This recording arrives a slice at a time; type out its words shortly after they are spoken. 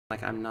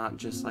Like, I'm not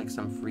just like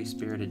some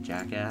free-spirited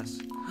jackass.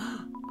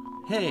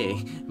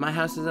 Hey, my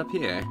house is up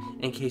here,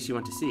 in case you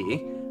want to see,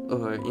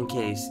 or in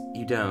case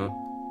you don't.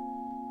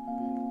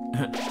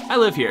 I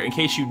live here, in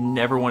case you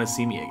never want to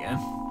see me again.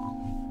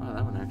 Oh,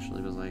 that one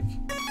actually was like...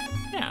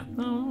 Yeah,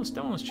 no,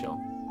 that one was chill.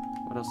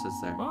 What else is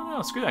there? Oh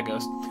no, screw that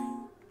ghost.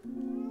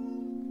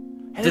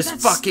 Hey, This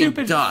that fucking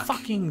stupid duck.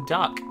 fucking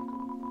duck.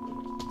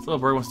 This little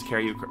bird wants to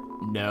carry you.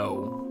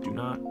 No, do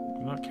not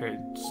carry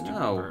this stupid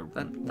bird.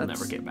 We'll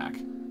never get back.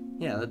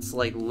 Yeah, that's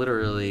like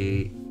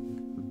literally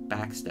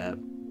backstep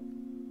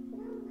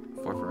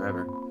for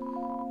forever.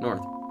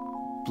 North.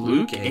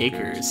 Bluke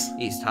Acres.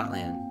 East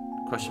Hotland.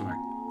 Question mark.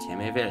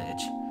 Timmy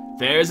Village.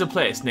 There's a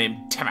place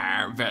named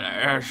Timmer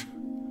Village.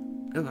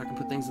 Ooh, I can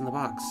put things in the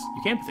box.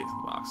 You can put things in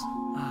the box.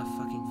 Ah,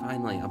 fucking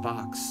finally, a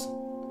box.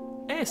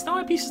 Hey, Snow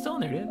White piece is still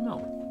in there, dude. No.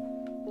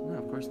 No,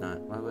 of course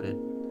not. Why would it?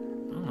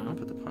 I don't know. I'll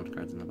put the punch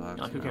cards in the box.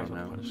 Like, who cares I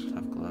about don't punch? know.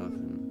 Tough glove.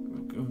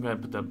 And... We're gonna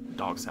put the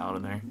dog salad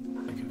in there.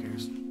 Like, who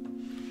cares?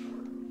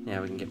 yeah,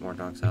 we can get more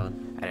dog salad.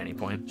 At any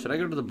point. Should I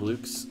go to the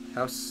Bluke's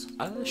house?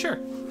 Sure.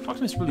 Talk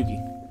to Mr. Bluky.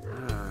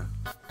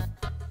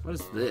 What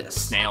is this?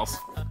 Snails.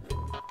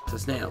 It's a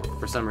snail.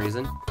 For some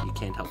reason, you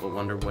can't help but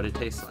wonder what it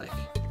tastes like.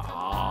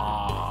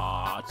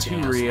 Ah,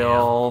 too Damn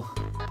real.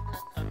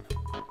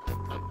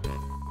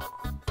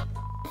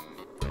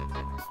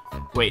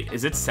 Wait,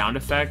 is it sound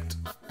effect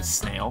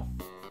snail?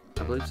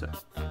 I believe so.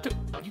 Dude,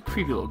 you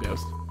creepy little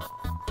ghost.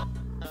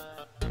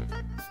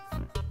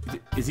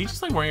 Is he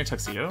just like wearing a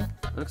tuxedo?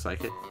 Looks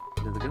like it.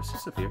 Did the ghost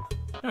disappear?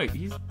 No,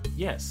 he's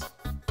yes,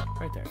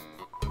 right there.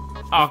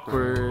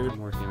 Awkward. I'm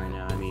working right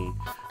now. I mean,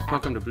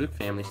 welcome to Bluke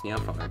Family Snail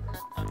Farm.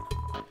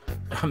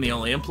 I'm the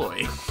only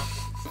employee.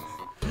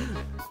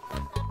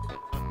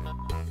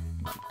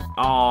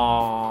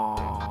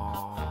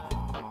 Oh,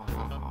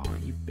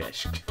 you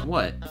bitch.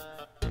 What?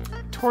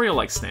 Toriel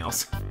likes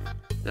snails.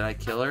 Did I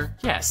kill her?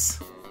 Yes.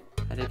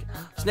 I did.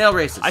 Snail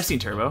races. I've seen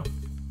Turbo.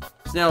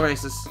 Snail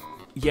races.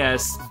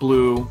 Yes,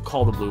 blue.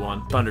 Call the blue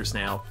one. Thunder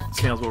snail.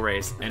 Snails will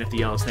race, and if the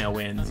yellow snail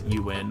wins,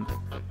 you win.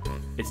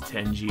 It's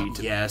 10G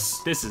to...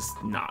 Yes. This is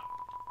not...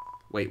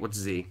 Wait, what's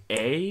Z?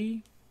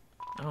 A?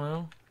 I don't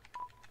know.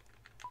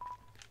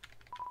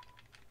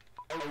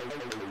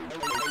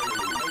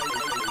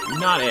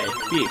 Not A.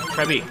 B.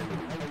 Try B.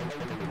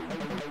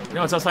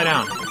 No, it's upside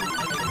down.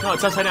 No,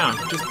 it's upside down.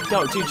 Just,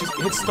 no, dude, just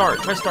hit start.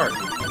 Try start.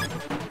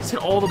 Just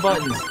hit all the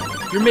buttons.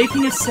 You're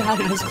making it sad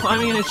and it's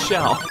climbing in its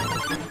shell.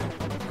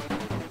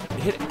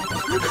 Hit it.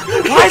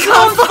 Why is it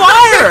on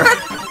fire?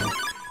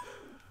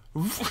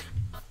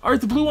 Alright,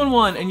 the blue one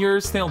won and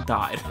your snail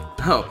died.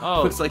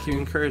 Oh, looks like your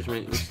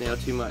encouragement your snail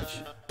too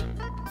much.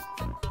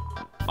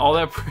 All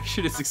that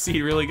pressure to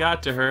succeed really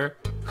got to her.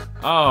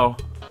 Oh.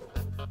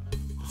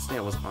 The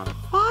snail was on fire.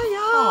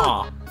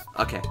 Aw.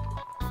 Okay.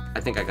 I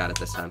think I got it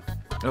this time.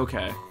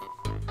 Okay.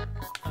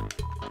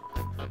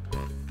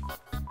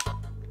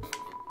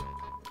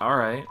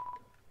 Alright.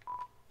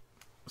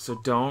 So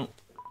don't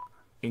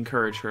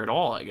encourage her at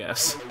all, I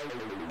guess.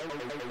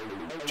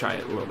 Try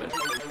it a little bit.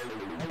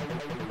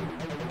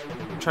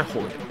 Try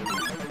holding it.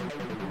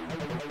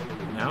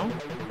 No?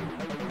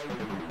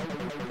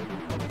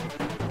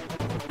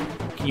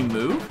 Can you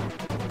move?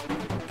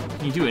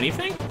 Can you do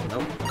anything?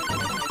 Nope.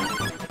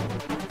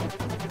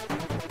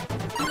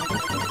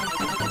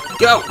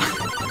 Go!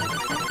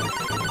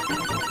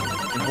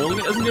 And holding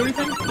it doesn't do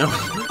anything? No.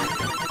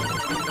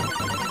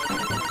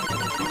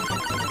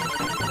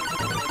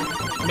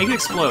 Make it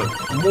explode.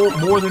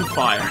 More than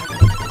fire.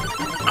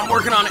 I'm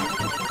working on it.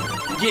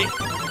 Get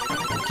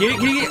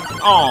it.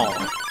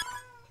 Oh.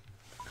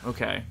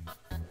 Okay.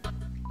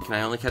 Can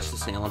I only catch the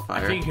snail on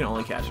fire? I think you can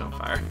only catch it on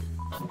fire.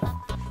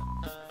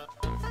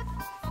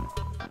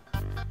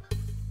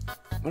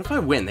 What if I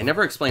win? They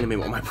never explained to me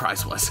what my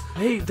prize was.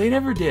 They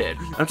never did.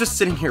 I'm just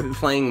sitting here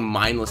playing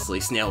mindlessly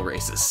snail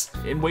races.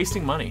 And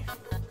wasting money.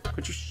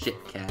 Quit your shit,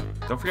 cat.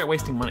 Don't forget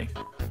wasting money.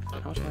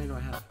 How much money do I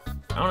have?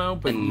 I don't know,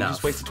 but you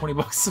just wasted 20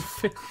 bucks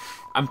of it.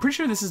 I'm pretty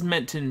sure this is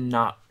meant to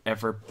not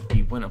ever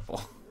be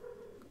winnable.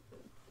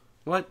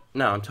 What?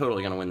 No, I'm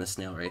totally gonna win this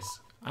snail race.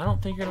 I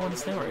don't think you're gonna win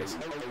the snail race.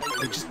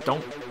 Like, just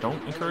don't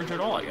encourage her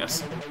at all, I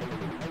guess.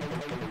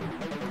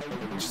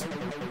 Just...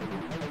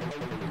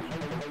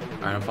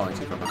 Alright, I'm falling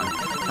too far behind.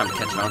 Time to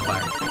catch it on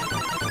fire.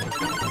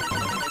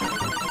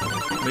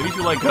 Maybe if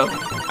you let go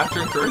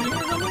after encouraging her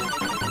or something?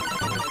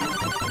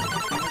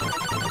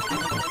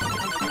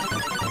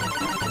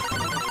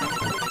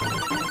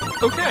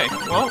 Okay,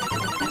 well...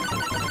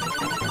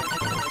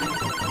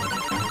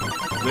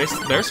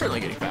 They're certainly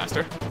getting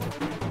faster.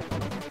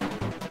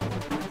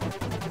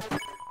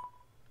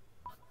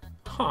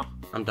 Huh.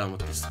 I'm done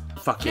with this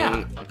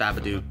fucking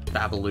Babadook,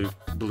 Babalook,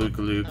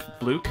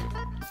 Blook. Luke?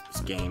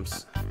 These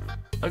games.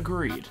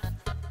 Agreed.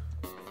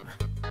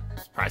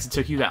 Surprised it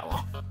took you that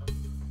long.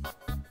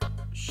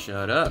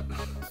 Shut up.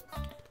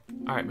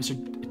 Alright, Mr.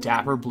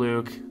 Dapper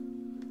Bluke.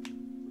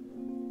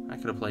 I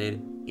could have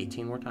played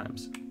 18 more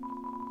times.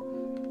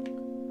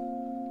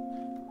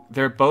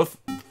 They're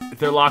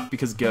locked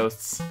because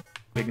ghosts.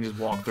 They can just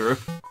walk through.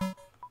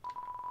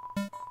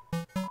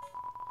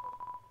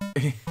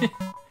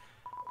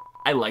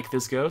 I like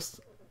this ghost.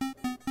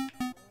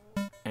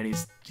 And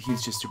he's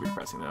just super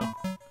depressing though.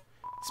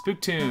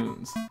 Spook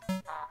tunes.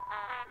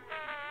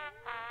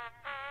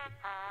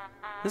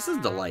 This is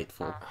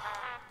delightful.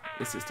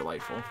 This is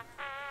delightful.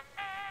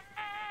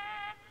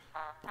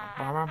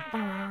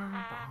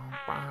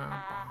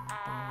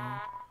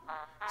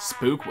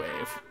 Spook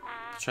wave.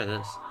 Let's try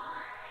this.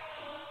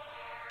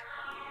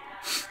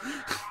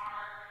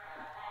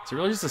 Is it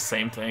really just the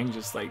same thing,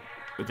 just like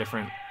with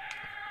different...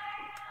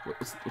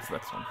 What's the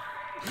next one?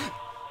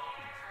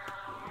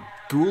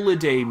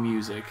 Ghouladay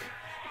music.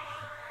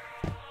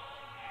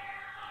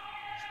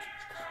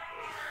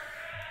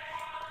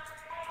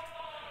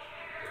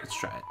 Let's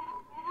try it.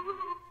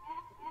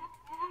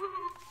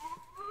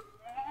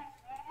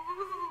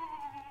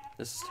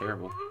 This is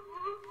terrible.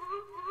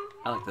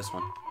 I like this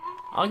one.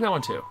 I like that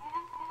one too.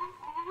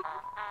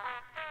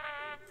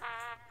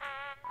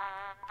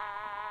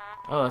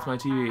 Oh, that's my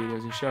TV.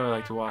 There's a show I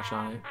like to watch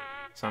on it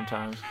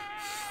sometimes.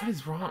 What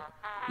is wrong?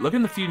 Look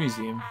in the Food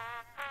Museum.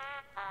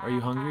 Are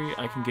you hungry?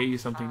 I can get you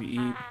something to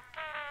eat.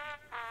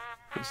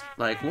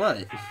 Like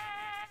what?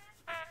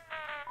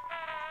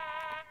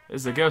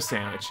 This is a ghost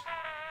sandwich.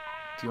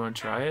 Do you want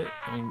to try it?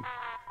 I mean,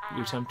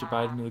 you attempt to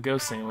bite into the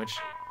ghost sandwich.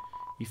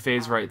 You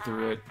phase right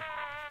through it.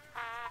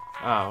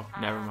 Oh,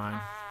 never mind.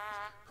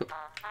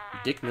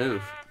 Dick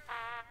move.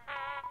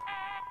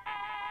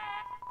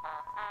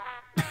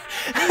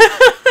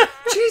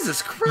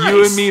 Jesus Christ!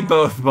 You and me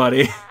both,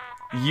 buddy.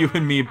 You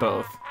and me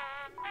both.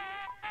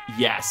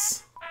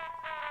 Yes.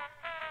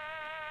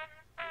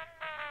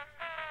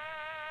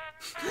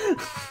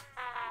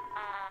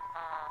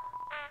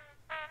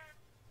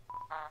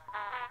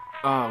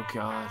 Oh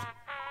God.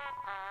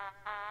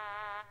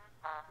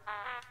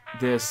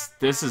 This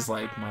is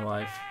like my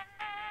life.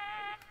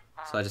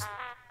 So I just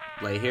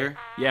lay here?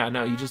 Yeah,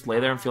 no, you just lay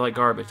there and feel like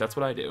garbage. That's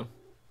what I do.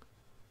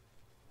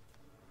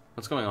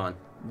 What's going on?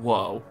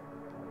 Whoa.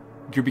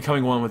 You're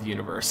becoming one with the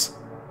universe.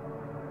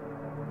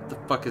 What the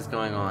fuck is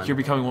going on? You're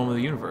becoming one with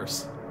the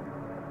universe.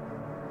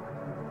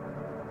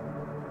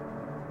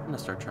 I'm gonna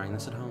start trying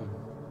this at home.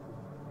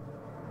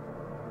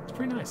 It's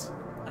pretty nice.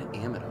 I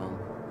am at home.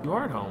 You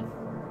are at home.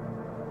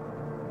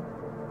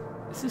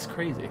 This is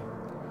crazy.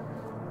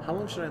 How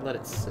long should I let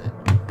it sit?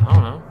 I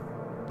don't know.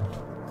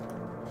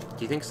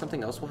 Do you think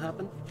something else will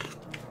happen?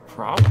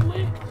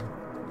 Probably.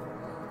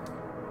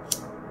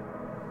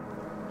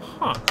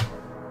 Huh.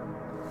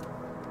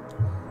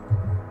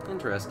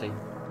 Interesting.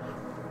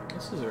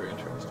 This is very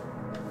interesting.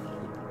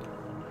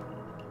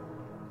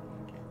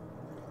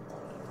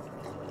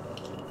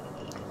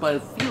 By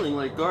feeling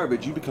like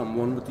garbage, you become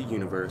one with the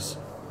universe.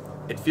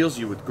 It fills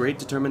you with great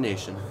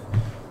determination.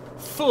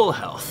 Full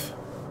health.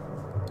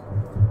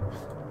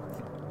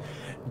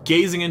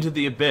 Gazing into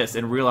the abyss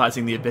and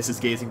realizing the abyss is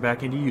gazing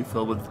back into you,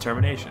 filled with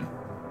determination.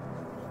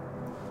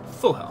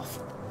 Full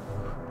health.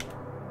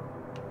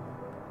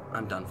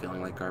 I'm done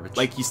feeling like garbage.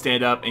 Like you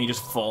stand up and you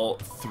just fall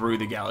through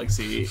the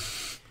galaxy.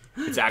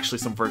 It's actually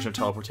some version of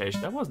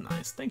teleportation. That was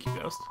nice. Thank you,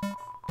 Ghost.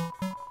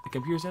 The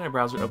computer's internet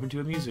browser open to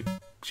a music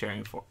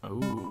sharing for.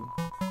 Ooh.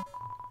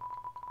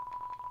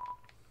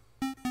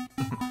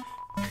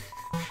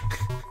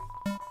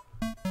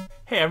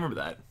 Hey, I remember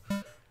that.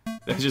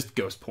 That's just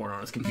ghost porn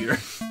on his computer.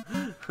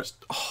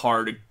 Just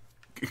hard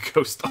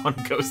ghost on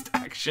ghost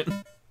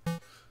action.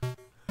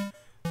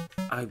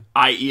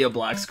 I.e. a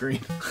black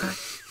screen.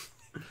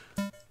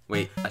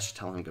 Wait, I should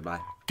tell him goodbye.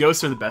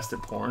 Ghosts are the best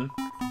at porn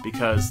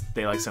because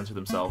they like censor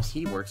themselves.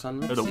 He works on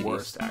mixed They're the CDs.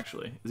 worst,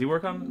 actually. Does he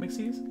work on mixed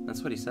CDs?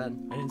 That's what he said.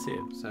 I didn't see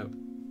it. So,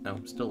 no,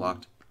 still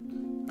locked.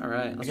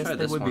 Alright, let's I guess try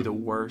they this would one. be the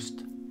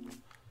worst.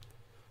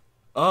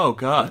 Oh,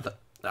 God.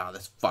 Oh,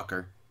 this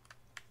fucker.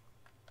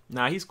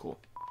 Nah, he's cool.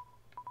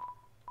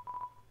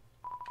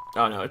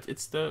 Oh, no,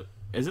 it's the...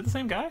 Is it the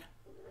same guy?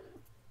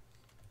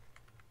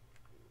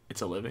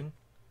 It's a living?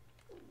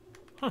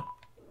 Huh.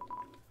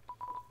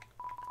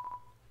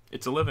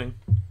 It's a living.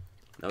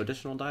 No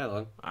additional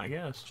dialogue. I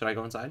guess. Should I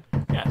go inside?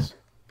 Yes.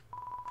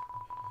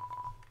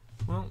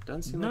 Well,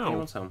 Doesn't seem like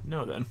anyone's home.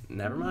 No, then.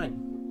 Never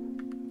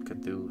mind.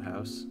 Cthulhu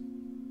house.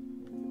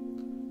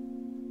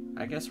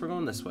 I guess we're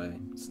going this way,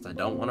 since I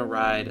don't want to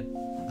ride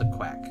the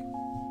quack.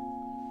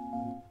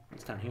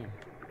 What's down here?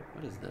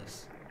 What is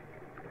this?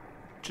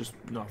 Just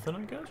nothing,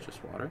 I guess.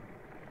 Just water.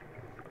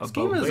 A This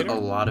game boat has later? a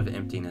lot of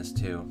emptiness,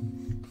 too.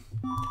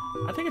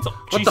 I think it's a...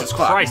 the Jesus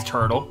fuck? Christ,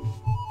 turtle.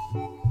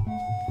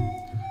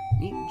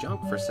 Neat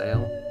junk for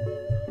sale.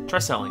 Try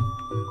selling.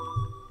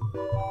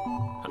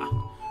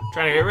 Huh.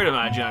 Trying to get rid of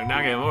my junk,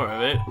 not get more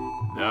of it.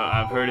 No,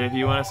 I've heard if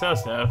you want to sell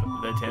stuff,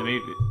 then tell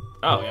me...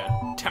 Oh, yeah.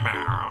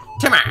 Tomorrow.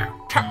 Timmer!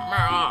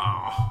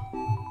 Tomorrow.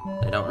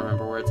 I don't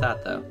remember where it's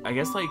at, though. I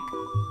guess, like,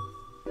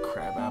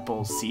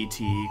 crabapple,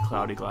 CT,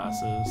 cloudy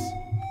glasses,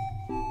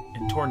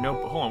 and torn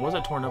notebook. Hold on, what's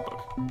that torn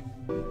notebook?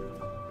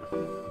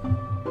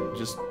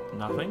 Just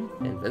nothing?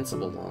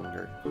 Invincible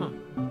longer. Huh.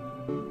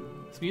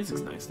 This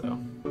music's nice, though.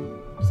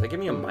 Does that give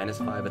me a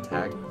 -5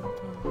 attack?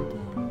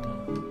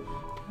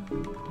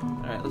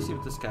 Alright, let's see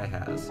what this guy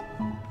has.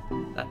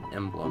 That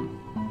emblem.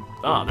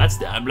 Oh, that's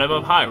the emblem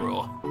of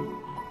Hyrule.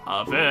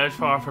 A village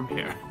far from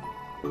here.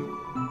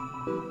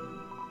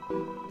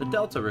 The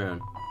Deltarune.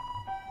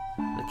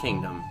 The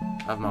Kingdom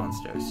of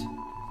Monsters.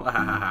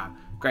 Wahahaha.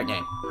 Great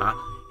name, huh?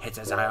 It's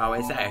as I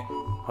always say.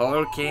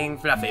 Whole King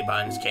Fluffy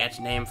Buns can't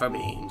name for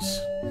beans.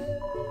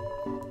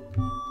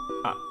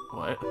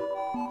 What?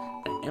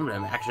 The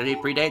emblem actually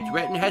predates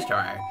written history.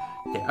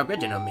 The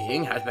original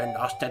meaning has been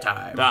lost to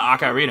time. The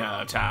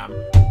Ocarina of Time.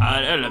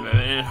 An element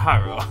in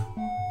Hyrule.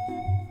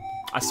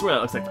 I swear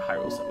that looks like the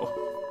Hyrule symbol.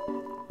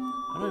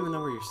 I don't even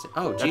know where you're sitting.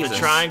 Oh, That Jesus. the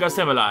triangle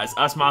symbolized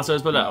us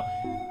monsters below.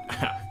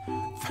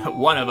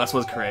 One of us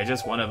was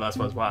courageous, one of us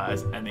was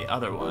wise, and the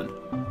other one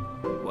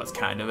was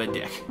kind of a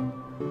dick.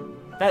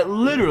 That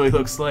literally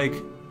looks like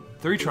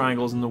 3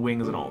 triangles and the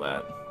wings and all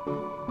that.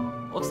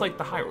 Looks like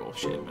the Hyrule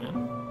shit,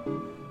 man.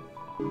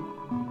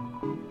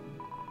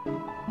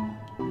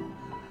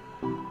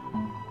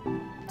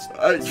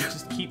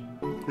 Just keep...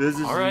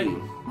 Alright.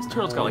 This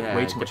turtle's got like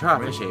way too The much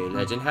prophecy information.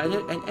 legend has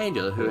it an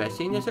angel who has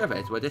seen the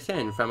surface will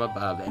descend from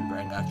above and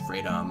bring us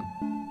freedom.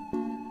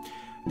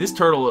 This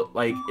turtle,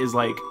 like, is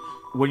like,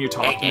 when you're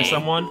talking to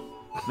someone,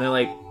 they're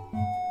like,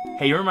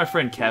 hey, you remember my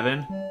friend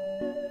Kevin?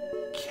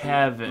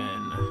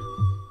 Kevin.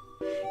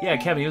 Yeah,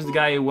 Kevin, he was the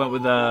guy who went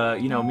with,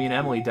 you know, me and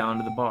Emily down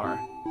to the bar.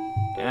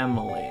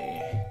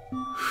 Emily.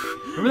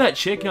 Remember that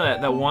chick, you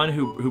know, that one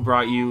who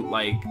brought you,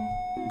 like,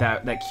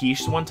 that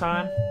quiche one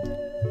time?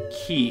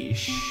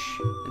 Quiche.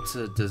 It's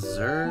a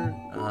dessert,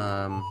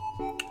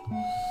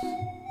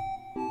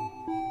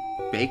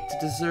 baked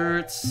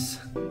desserts.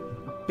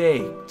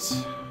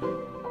 Baked.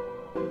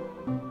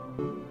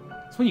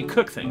 It's when you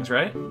cook things,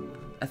 right?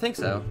 I think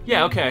so.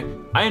 Yeah, okay.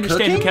 I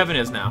understand who Cooking? Kevin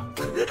is now.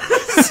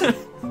 That's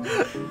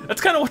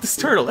kind of what this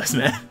turtle is,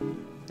 man.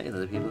 Hey,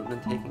 the people have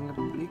been taking a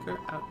bleaker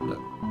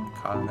outlook,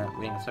 calling that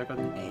winged circle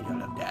the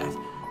angel of death,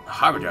 the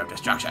harbinger of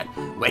destruction,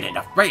 waiting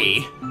to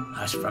free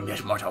us from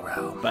this mortal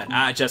realm. But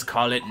I just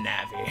call it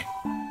Navi.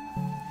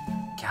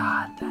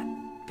 God, that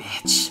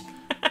bitch.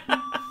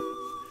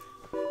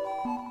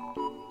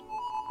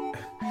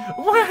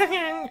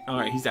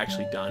 Alright, he's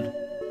actually done.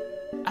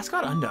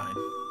 Ascot Undyne.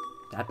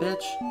 That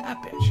bitch?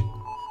 That bitch.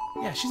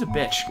 Yeah, she's a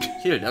bitch.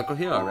 She's a local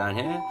hero around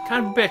here.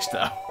 Kind of a bitch,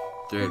 though.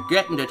 Through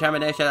grit and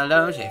determination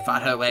alone, she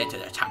fought her way to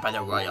the top of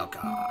the royal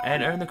guard.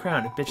 And earned the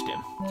crown and bitched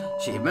him.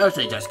 She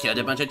mostly just killed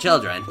a bunch of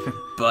children,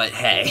 but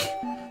hey.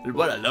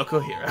 What a local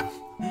hero.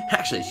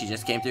 Actually, she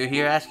just came through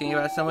here asking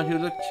about someone who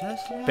looked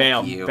just like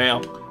Fail. you.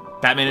 Fail.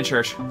 Batman in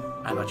church.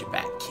 I want your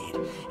back, kid.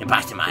 And buy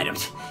some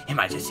items. It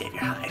might just save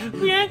your hide. That's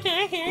what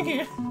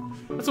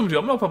I'm gonna do.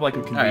 I'm gonna open up like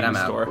a convenience I'm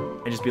out. store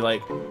and just be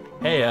like,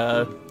 hey,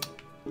 I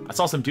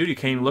saw some dude who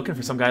came looking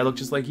for some guy who looked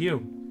just like you.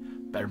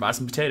 Better buy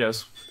some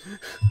potatoes.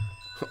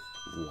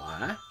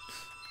 What?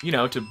 You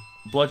know, to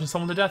bludgeon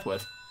someone to death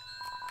with.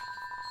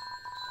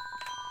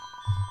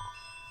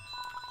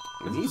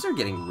 These are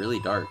getting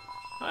really dark.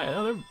 I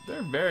know,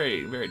 they're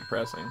very, very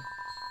depressing.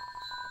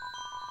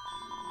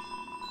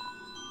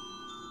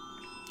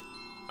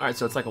 Alright,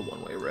 so it's like a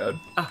one-way road.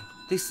 Ah,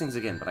 these things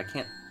again, but I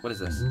can't. What is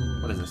this?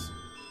 What is this?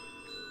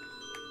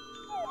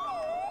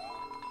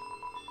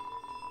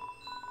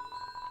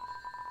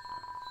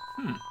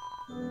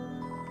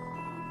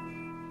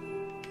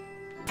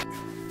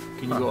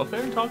 Can you go up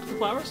there and talk to the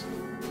flowers?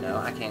 No,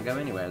 I can't go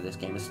anywhere. This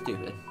game is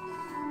stupid.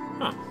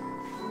 Huh.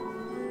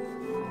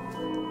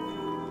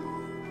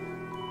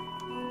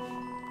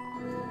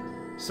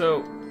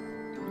 So,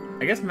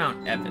 I guess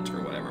Mount Everett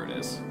or whatever it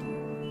is.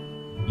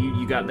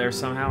 You got there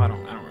somehow? I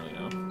don't really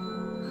know.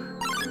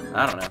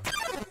 I don't know.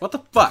 What the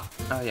fuck?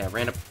 Oh yeah,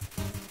 random.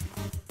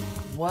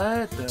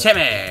 What the?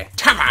 Timmy!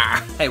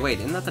 Tamar! Hey, wait,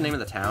 isn't that the name of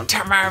the town?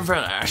 Tamar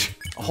Village.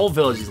 A whole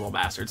village, these little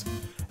bastards.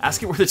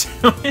 Ask it where the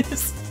town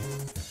is.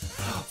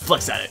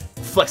 Flex at it.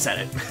 Flex at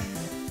it.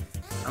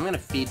 I'm gonna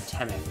feed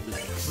Timmy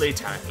flakes. Lead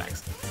Tamar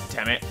Flex.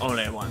 Tammy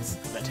only wants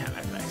the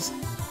Tamar Flex.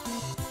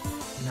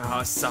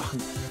 No, so...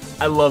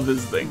 I love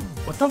this thing.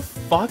 What the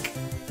fuck?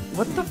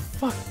 What the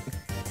fuck?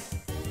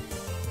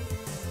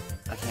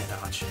 I can't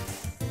dodge.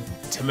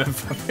 Timmy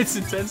vibrates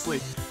intensely.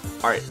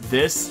 Alright,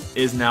 this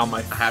is now my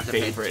I have to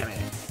favorite. feed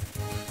Timmy.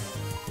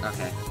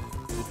 Okay.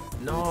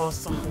 No,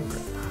 so hungry.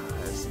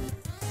 Guys.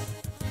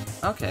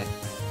 Okay.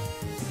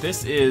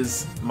 This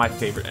is my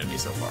favorite enemy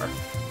so far. I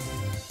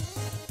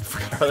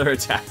forgot how their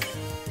attack.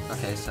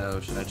 Okay, so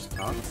should I just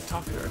talk?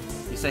 Talk to her.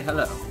 You say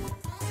hello.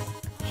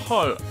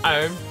 Oh,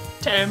 I'm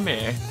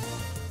Tammy.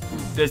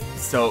 This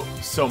so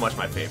much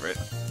my favorite.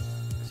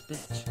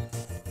 This bitch.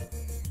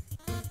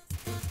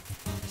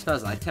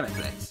 Smells like Timmy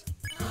flakes.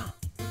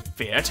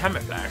 Fear Tammy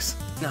Flags.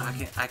 No, I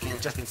can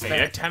just Fear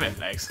spare it. Tammy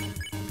Flags.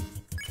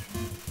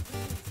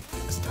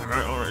 This time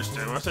I always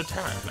do what's a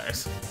Tammy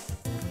Flags.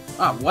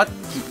 Oh, what?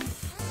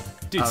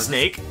 Dude, Oh, is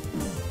Snake.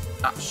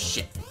 Oh,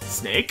 shit.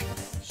 Snake?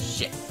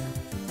 Shit.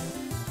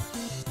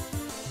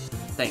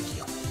 Thank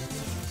you.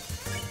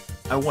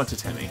 I want to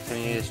Timmy.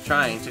 Timmy is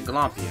trying to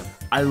glomp you.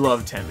 I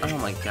love Timmy. Oh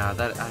my god,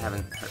 that I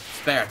haven't heard.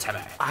 Spare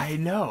Timmy. I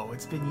know.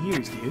 It's been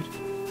years, dude.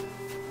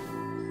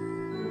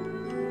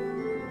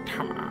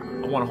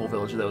 I want a whole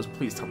village of those.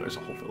 Please tell me there's a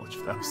whole village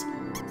of those.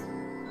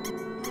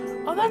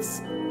 Oh,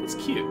 that's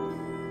cute.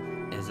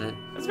 Is it?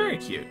 That's very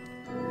cute.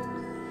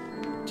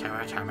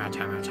 Chama.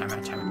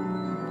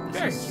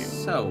 Very This is cute.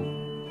 So,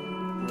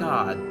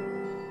 God,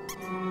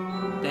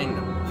 dang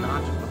them,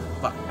 obnoxious. What the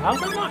fuck?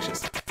 How's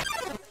obnoxious?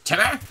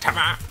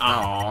 Chama.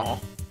 Aww.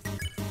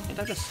 Ain't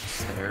I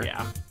just there?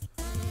 Yeah.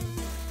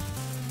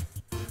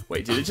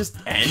 Wait, did it just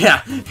end?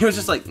 Yeah. He was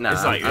just like, nah,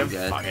 It's like, I'm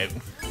good. fuck it.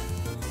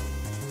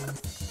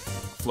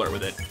 Flirt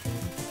with it.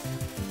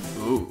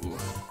 Ooh.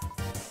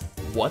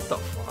 What the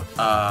fuck?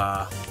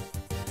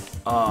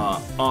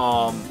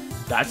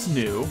 That's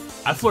new.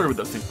 I flirted with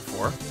those things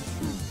before.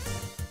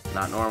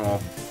 Not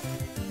normal.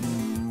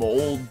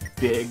 Mold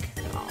big.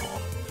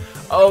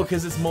 Oh,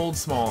 because it's mold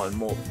small and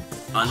mold.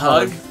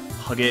 Unhug.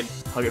 Hug it.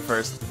 Hug it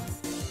first.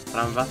 But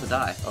I'm about to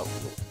die. Oh.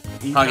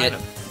 Hug it.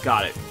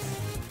 Got it.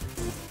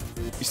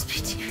 You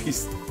speak to your...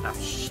 Oh,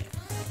 shit.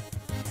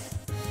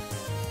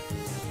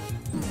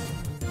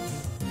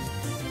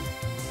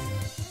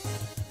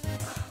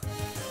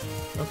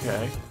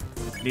 Okay.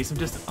 Need some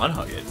just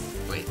unhug it.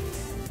 Wait.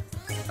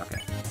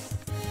 Okay.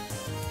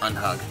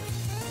 Unhug.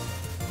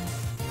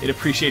 It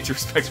appreciates your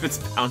respect of its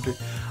boundary.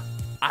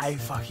 I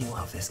fucking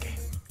love this game.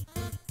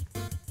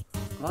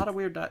 A lot of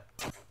weird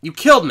You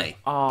killed me!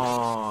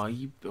 Aw,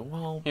 you...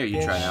 Well... Here,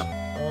 you try now.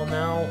 Well,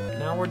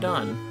 now we're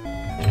done.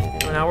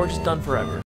 Now we're just done forever.